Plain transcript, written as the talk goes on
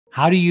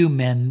How do you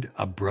mend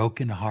a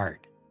broken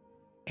heart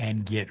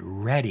and get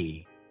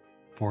ready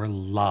for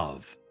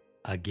love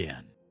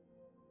again?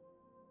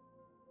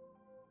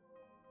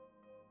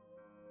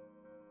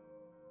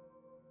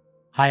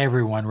 Hi,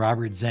 everyone.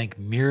 Robert Zink,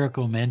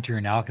 miracle mentor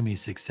and alchemy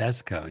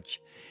success coach.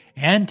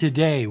 And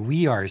today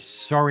we are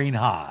soaring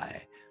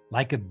high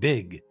like a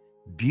big,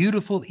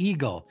 beautiful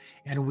eagle.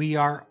 And we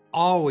are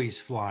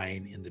always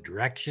flying in the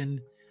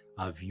direction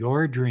of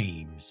your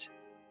dreams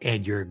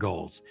and your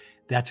goals.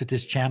 That's what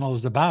this channel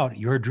is about,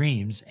 your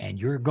dreams and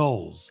your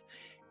goals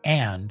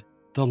and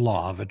the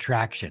law of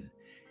attraction.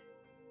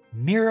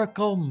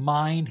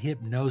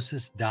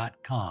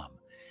 MiracleMindHypnosis.com.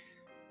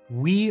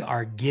 We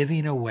are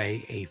giving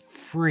away a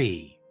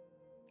free,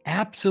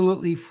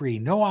 absolutely free,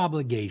 no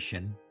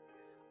obligation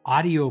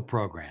audio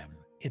program.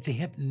 It's a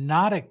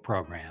hypnotic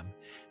program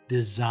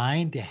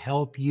designed to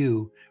help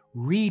you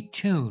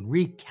retune,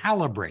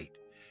 recalibrate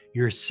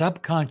your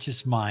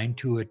subconscious mind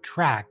to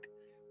attract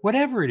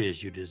whatever it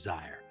is you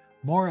desire.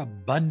 More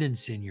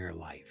abundance in your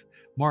life,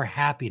 more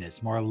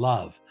happiness, more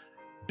love,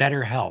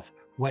 better health,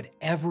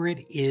 whatever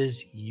it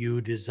is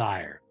you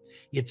desire.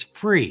 It's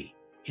free.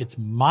 It's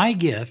my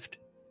gift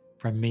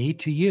from me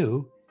to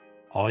you.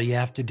 All you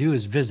have to do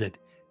is visit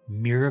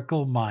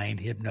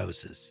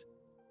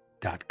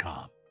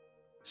miraclemindhypnosis.com.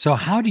 So,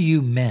 how do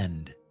you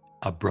mend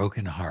a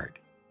broken heart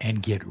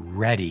and get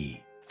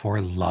ready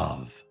for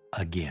love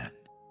again?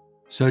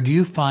 So, do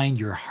you find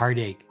your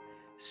heartache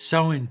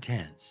so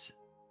intense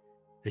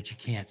that you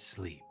can't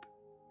sleep?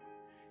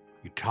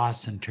 You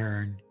toss and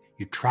turn,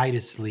 you try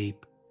to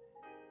sleep,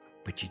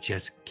 but you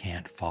just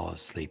can't fall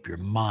asleep. Your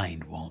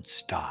mind won't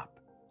stop.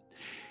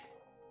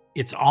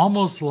 It's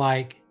almost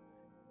like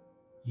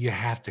you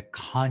have to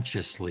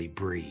consciously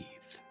breathe.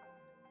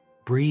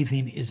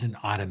 Breathing isn't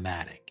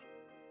automatic.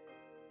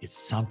 It's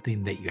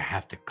something that you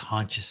have to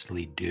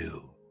consciously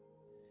do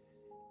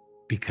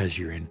because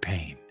you're in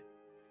pain,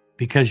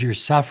 because you're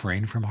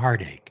suffering from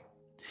heartache.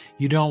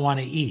 You don't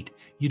want to eat.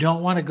 You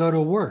don't want to go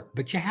to work,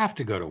 but you have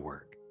to go to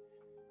work.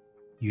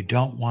 You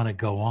don't want to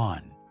go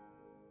on,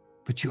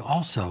 but you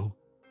also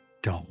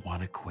don't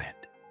want to quit.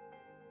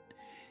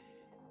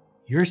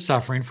 You're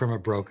suffering from a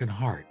broken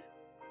heart,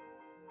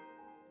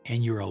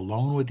 and you're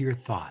alone with your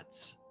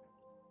thoughts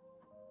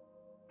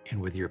and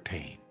with your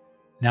pain.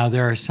 Now,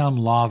 there are some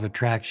law of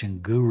attraction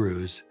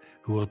gurus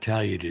who will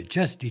tell you to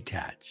just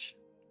detach.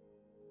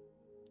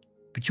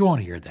 But you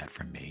won't hear that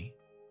from me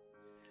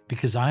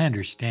because I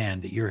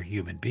understand that you're a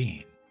human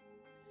being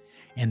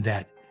and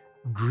that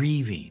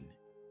grieving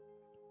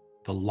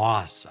the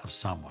loss of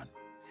someone,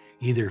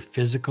 either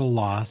physical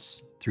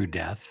loss through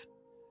death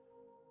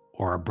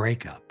or a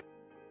breakup,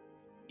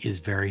 is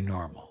very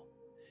normal.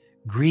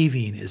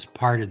 Grieving is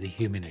part of the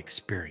human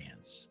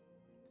experience.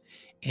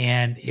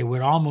 And it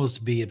would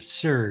almost be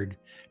absurd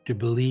to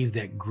believe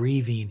that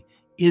grieving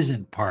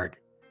isn't part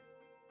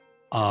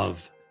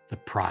of the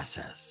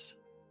process.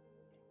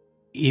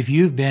 If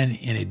you've been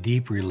in a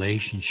deep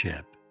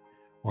relationship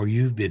or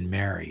you've been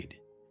married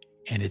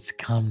and it's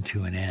come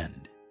to an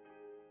end,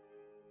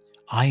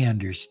 I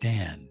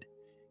understand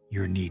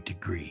your need to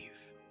grieve.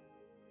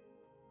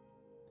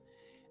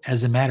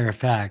 As a matter of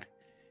fact,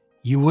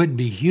 you wouldn't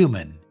be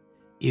human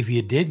if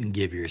you didn't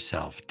give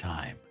yourself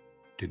time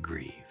to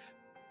grieve.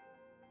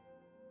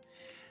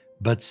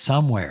 But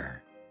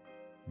somewhere,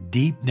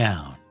 deep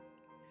down,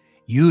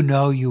 you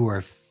know you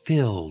are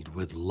filled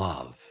with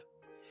love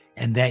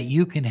and that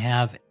you can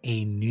have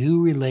a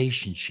new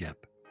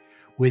relationship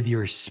with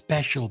your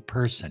special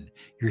person,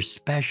 your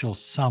special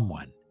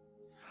someone,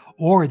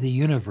 or the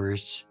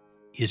universe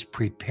is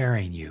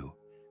preparing you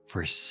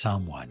for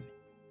someone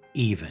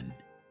even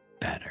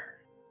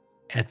better.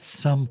 At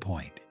some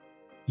point,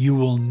 you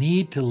will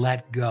need to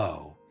let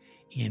go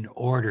in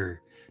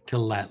order to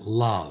let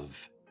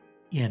love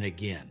in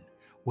again,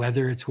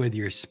 whether it's with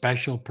your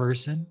special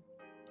person,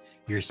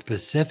 your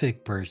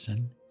specific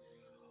person,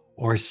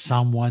 or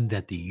someone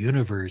that the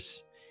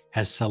universe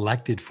has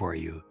selected for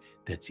you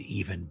that's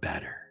even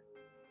better.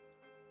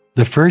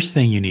 The first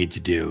thing you need to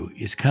do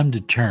is come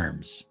to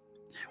terms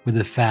with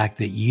the fact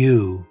that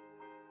you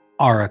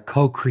are a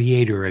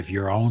co-creator of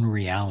your own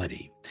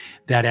reality,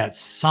 that at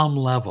some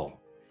level,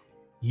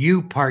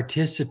 you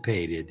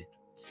participated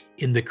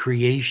in the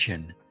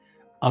creation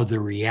of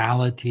the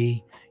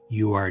reality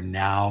you are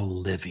now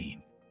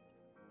living.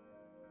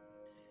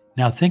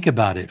 Now think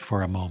about it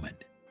for a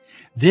moment.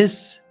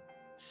 This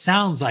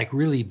sounds like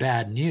really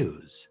bad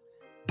news,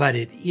 but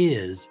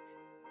it's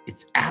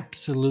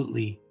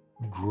absolutely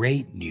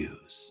great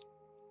news.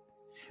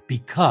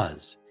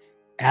 Because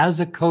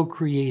as a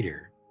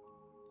co-creator,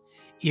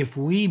 if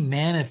we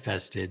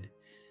manifested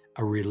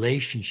a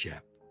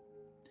relationship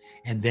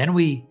and then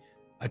we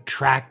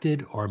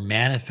attracted or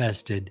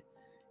manifested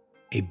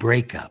a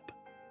breakup,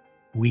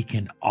 we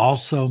can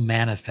also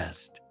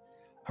manifest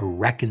a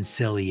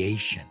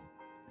reconciliation,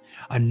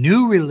 a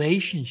new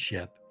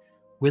relationship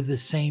with the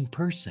same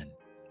person,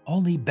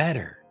 only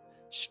better,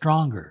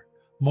 stronger,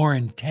 more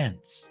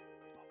intense.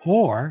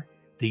 Or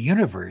the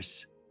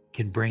universe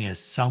can bring us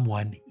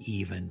someone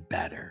even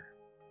better.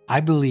 I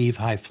believe,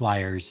 high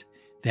flyers,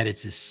 that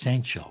it's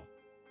essential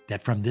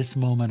that from this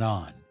moment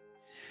on,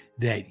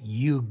 that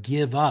you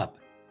give up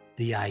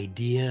the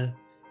idea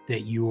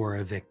that you are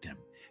a victim.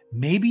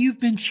 Maybe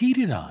you've been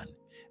cheated on.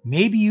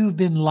 Maybe you've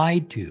been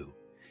lied to.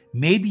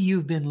 Maybe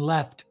you've been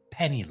left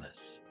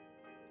penniless.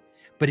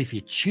 But if you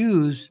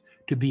choose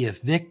to be a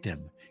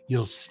victim,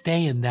 you'll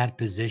stay in that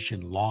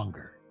position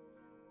longer.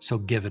 So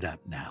give it up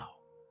now.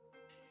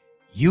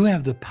 You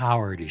have the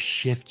power to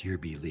shift your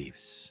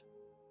beliefs,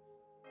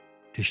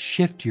 to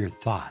shift your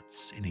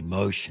thoughts and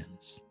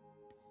emotions,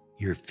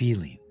 your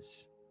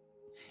feelings,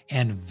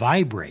 and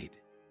vibrate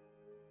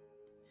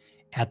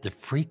at the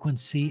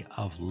frequency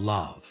of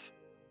love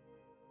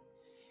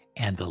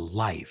and the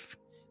life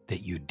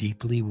that you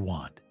deeply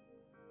want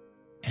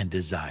and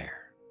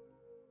desire.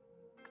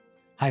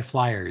 High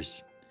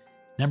flyers,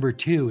 number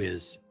 2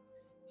 is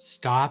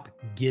stop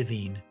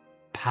giving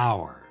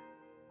power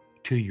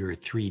to your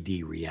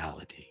 3D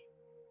reality.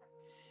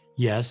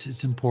 Yes,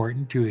 it's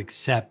important to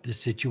accept the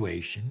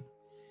situation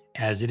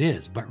as it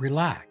is, but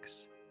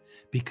relax,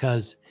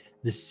 because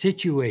the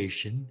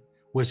situation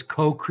was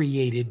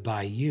co-created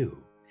by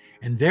you,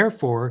 and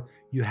therefore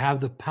you have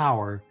the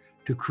power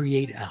to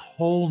create a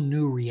whole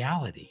new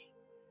reality,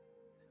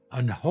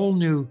 a whole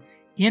new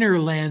inner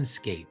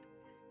landscape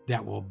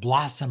that will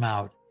blossom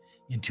out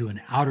into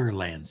an outer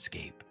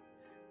landscape,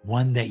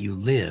 one that you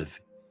live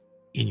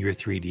in your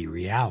 3D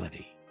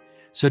reality.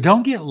 So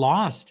don't get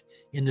lost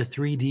in the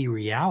 3D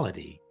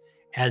reality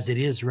as it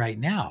is right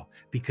now,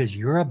 because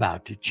you're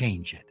about to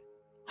change it.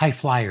 High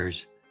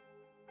flyers,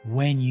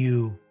 when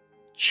you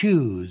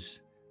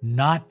choose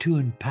not to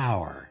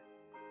empower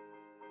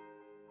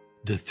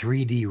the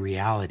 3D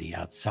reality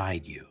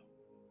outside you,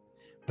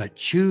 but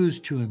choose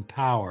to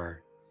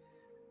empower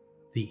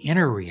the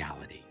inner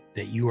reality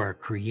that you are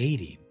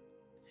creating,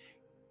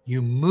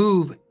 you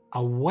move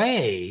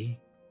away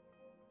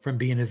from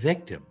being a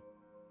victim,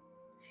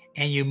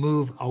 and you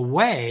move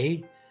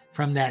away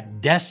from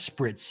that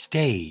desperate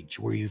stage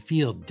where you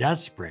feel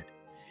desperate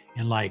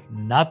and like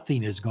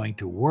nothing is going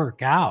to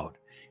work out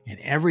and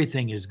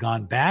everything has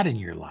gone bad in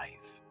your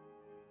life.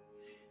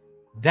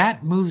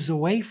 That moves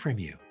away from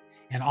you.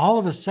 And all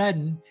of a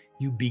sudden,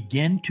 you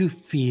begin to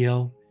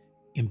feel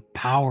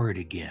empowered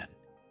again.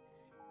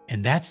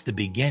 And that's the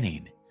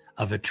beginning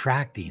of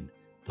attracting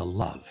the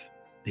love,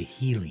 the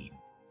healing,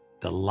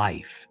 the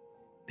life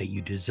that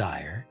you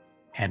desire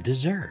and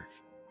deserve.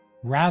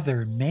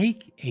 Rather,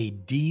 make a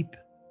deep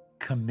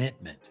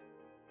commitment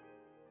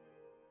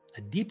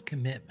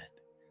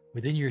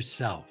within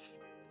yourself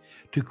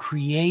to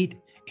create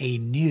a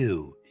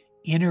new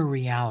inner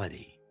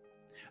reality,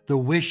 the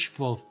wish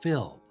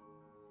fulfilled,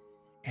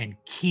 and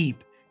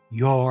keep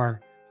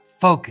your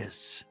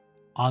focus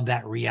on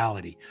that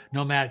reality.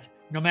 No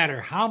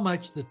matter how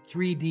much the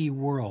 3D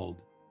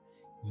world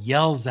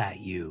yells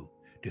at you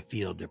to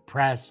feel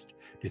depressed,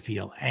 to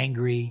feel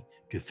angry,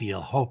 to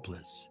feel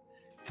hopeless,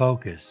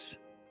 focus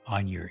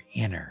on your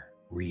inner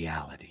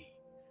reality,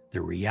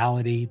 the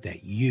reality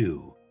that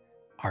you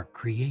are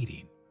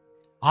creating.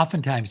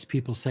 Oftentimes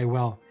people say,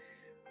 well,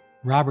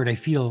 Robert, I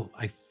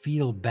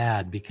feel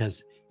bad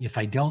because if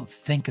I don't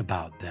think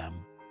about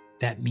them,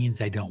 that means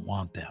I don't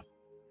want them.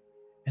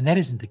 And that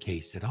isn't the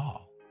case at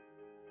all.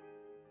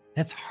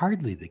 That's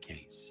hardly the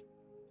case.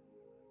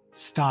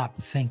 Stop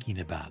thinking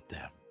about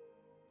them.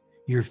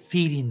 You're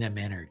feeding them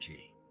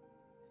energy.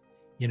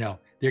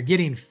 They're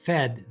getting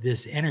fed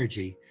this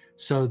energy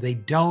so they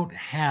don't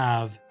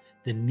have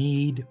the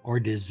need or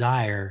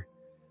desire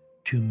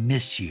to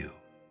miss you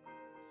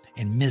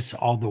and miss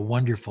all the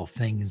wonderful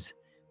things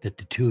that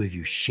the two of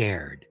you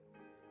shared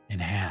and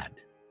had.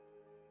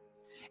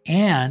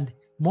 And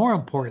more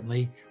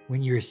importantly,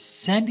 when you're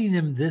sending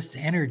them this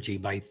energy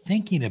by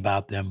thinking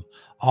about them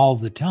all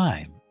the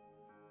time,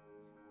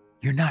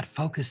 you're not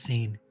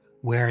focusing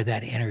where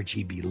that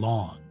energy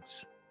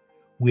belongs,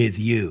 with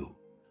you,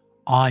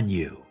 on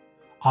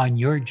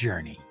your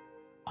journey,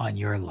 on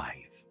your life.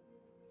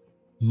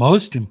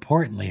 Most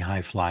importantly,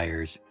 high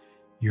flyers,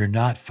 you're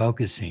not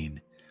focusing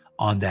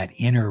on that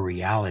inner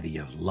reality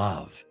of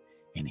love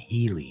and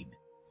healing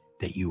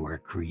that you are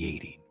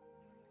creating.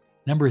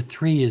 Number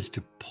 3 is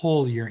to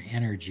pull your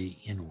energy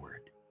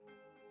inward.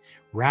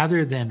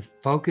 Rather than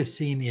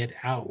focusing it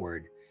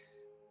outward,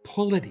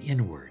 pull it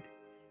inward.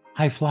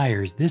 High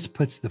flyers, this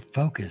puts the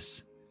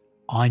focus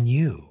on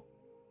you.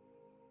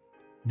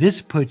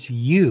 This puts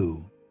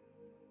you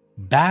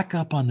back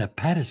up on the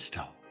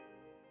pedestal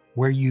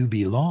where you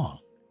belong,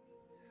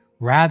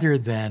 rather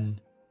than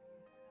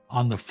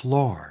on the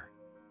floor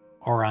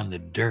or on the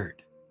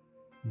dirt,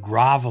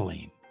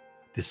 groveling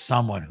to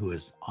someone who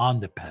is on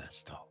the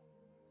pedestal.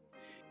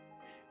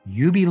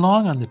 You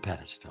belong on the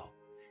pedestal.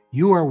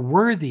 You are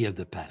worthy of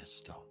the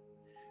pedestal.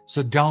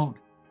 So don't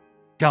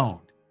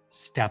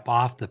step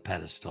off the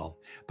pedestal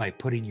by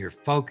putting your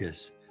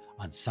focus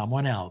on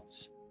someone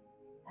else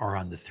or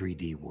on the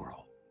 3D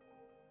world.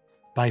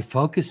 By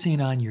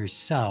focusing on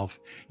yourself,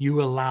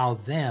 you allow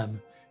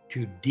them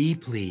to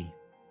deeply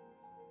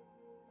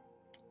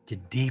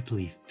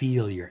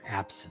feel your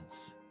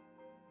absence.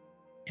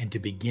 and to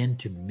begin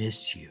to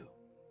miss you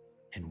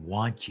and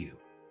want you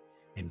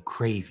and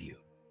crave you.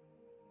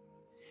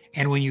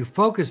 And when you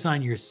focus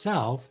on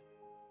yourself,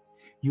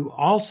 you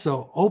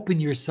also open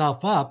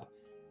yourself up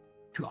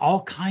to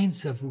all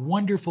kinds of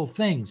wonderful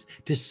things,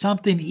 to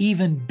something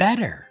even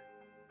better,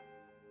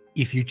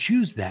 if you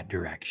choose that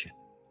direction.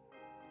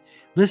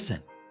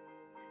 Listen,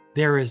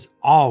 there is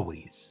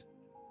always,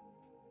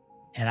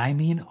 and I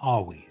mean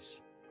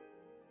always,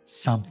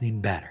 something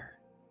better.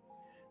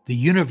 The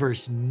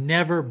universe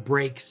never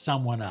breaks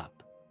someone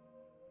up,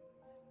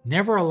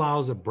 never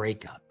allows a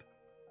breakup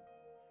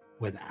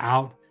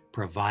without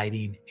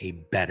providing a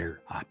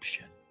better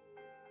option.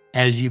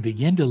 As you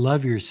begin to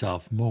love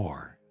yourself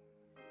more,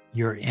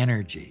 your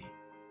energy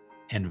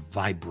and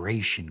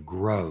vibration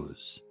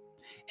grows,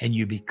 and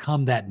you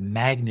become that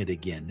magnet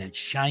again, that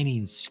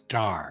shining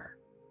star.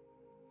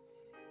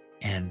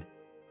 And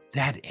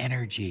that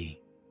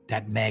energy,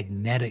 that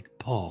magnetic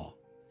pull,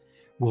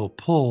 will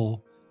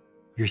pull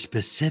your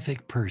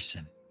specific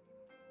person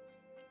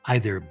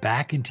either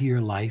back into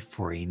your life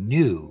for a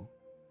new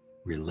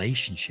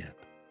relationship,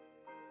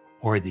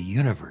 or the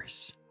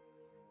universe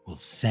will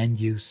send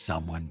you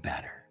someone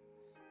better.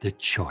 The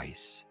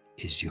choice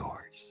is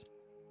yours.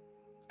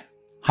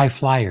 High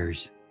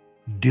flyers,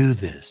 do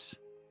this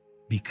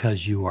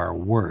because you are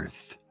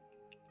worth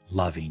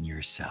loving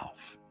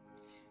yourself.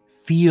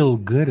 Feel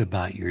good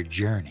about your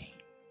journey,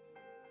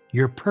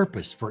 your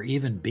purpose for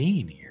even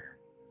being here,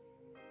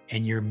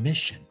 and your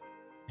mission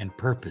and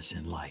purpose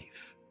in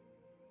life.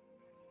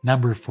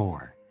 Number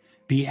 4,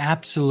 be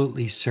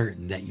absolutely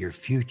certain that your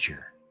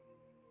future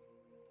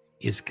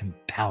is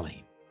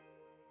compelling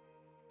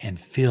and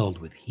filled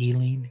with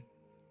healing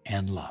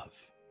and love.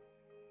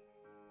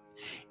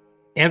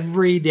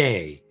 Every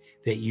day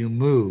that you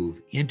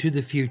move into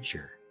the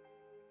future,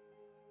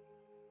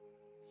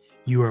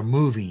 you are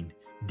moving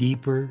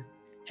deeper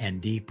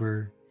and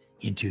deeper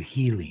into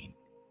healing,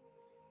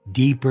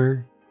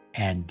 deeper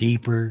and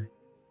deeper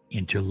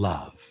into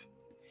love.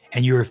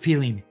 And you are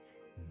feeling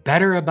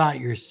better about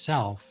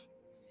yourself,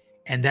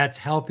 and that's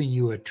helping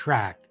you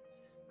attract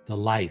the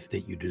life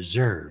that you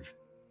deserve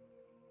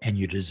and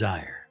you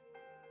desire.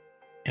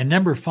 And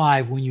number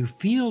 5, when you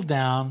feel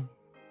down,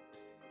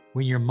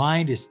 when your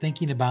mind is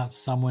thinking about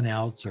someone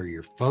else or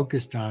you're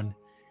focused on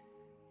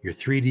your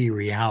 3D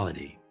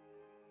reality,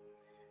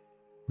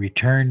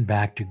 return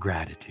back to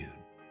gratitude.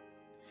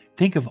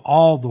 Think of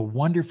all the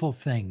wonderful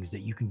things that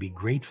you can be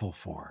grateful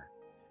for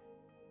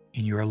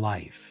in your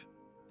life,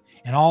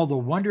 and all the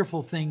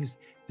wonderful things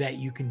that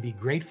you can be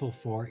grateful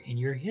for in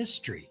your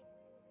history,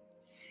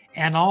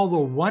 and all the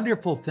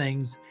wonderful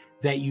things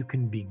that you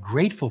can be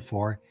grateful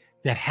for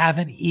that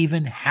haven't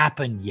even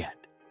happened yet.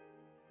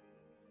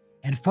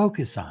 And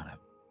focus on them.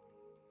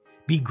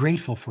 Be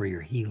grateful for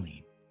your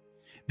healing.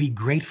 Be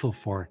grateful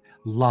for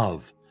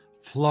love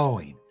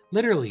flowing,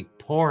 literally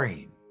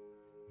pouring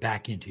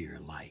back into your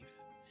life.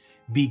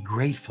 Be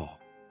grateful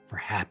for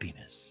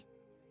happiness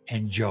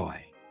and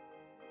joy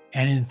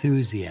and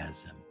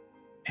enthusiasm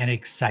and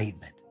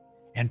excitement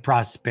and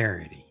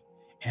prosperity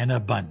and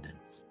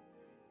abundance.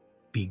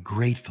 Be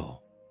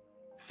grateful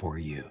for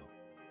you.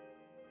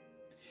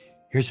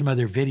 Here's some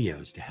other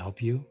videos to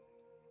help you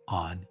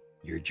on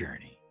your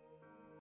journey.